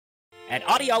At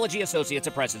Audiology Associates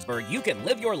of Prestonsburg, you can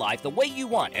live your life the way you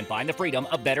want and find the freedom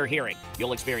of better hearing.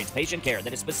 You'll experience patient care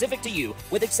that is specific to you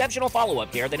with exceptional follow-up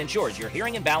care that ensures your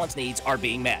hearing and balance needs are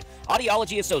being met.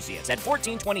 Audiology Associates at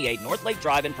 1428 North Lake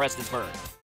Drive in Prestonsburg.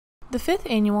 The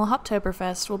 5th annual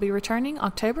Hoptoberfest will be returning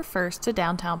October 1st to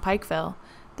downtown Pikeville.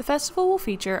 The festival will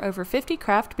feature over 50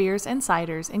 craft beers and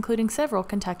ciders, including several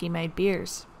Kentucky-made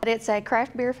beers. It's a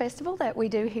craft beer festival that we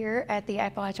do here at the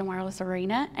Appalachian Wireless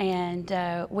Arena, and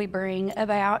we bring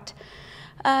about,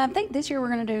 I think this year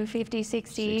we're going to do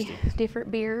 60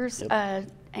 different beers. Yep.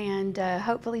 And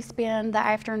hopefully spend the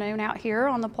afternoon out here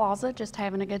on the plaza just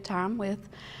having a good time with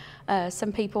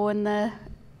some people in the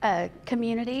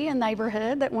community and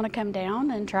neighborhood that want to come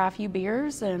down and try a few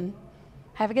beers and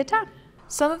have a good time.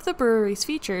 Some of the breweries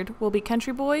featured will be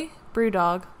Country Boy,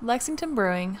 Brewdog, Lexington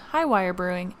Brewing, Highwire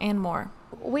Brewing, and more.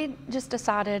 We just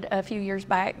decided a few years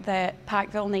back that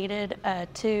Pikeville needed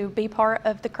to be part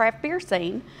of the craft beer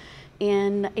scene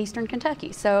in Eastern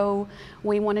Kentucky. So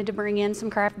we wanted to bring in some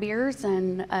craft beers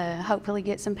and hopefully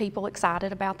get some people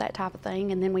excited about that type of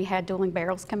thing. And then we had Dueling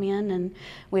Barrels come in, and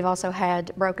we've also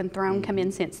had Broken Throne come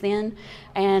in since then.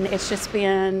 And it's just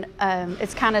been,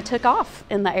 it's kind of took off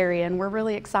in the area, and we're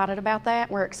really excited about that.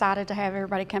 We're excited to have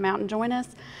everybody come out and join us,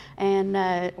 and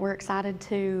we're excited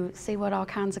to see what all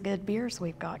kinds of good beers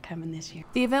we've got coming this year.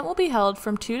 The event will be held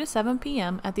from 2 to 7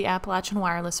 p.m. at the Appalachian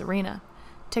Wireless Arena.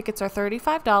 Tickets are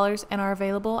 $35 and are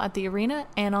available at the arena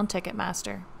and on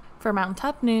Ticketmaster. For Mountain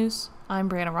Top News, I'm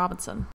Brianna Robinson.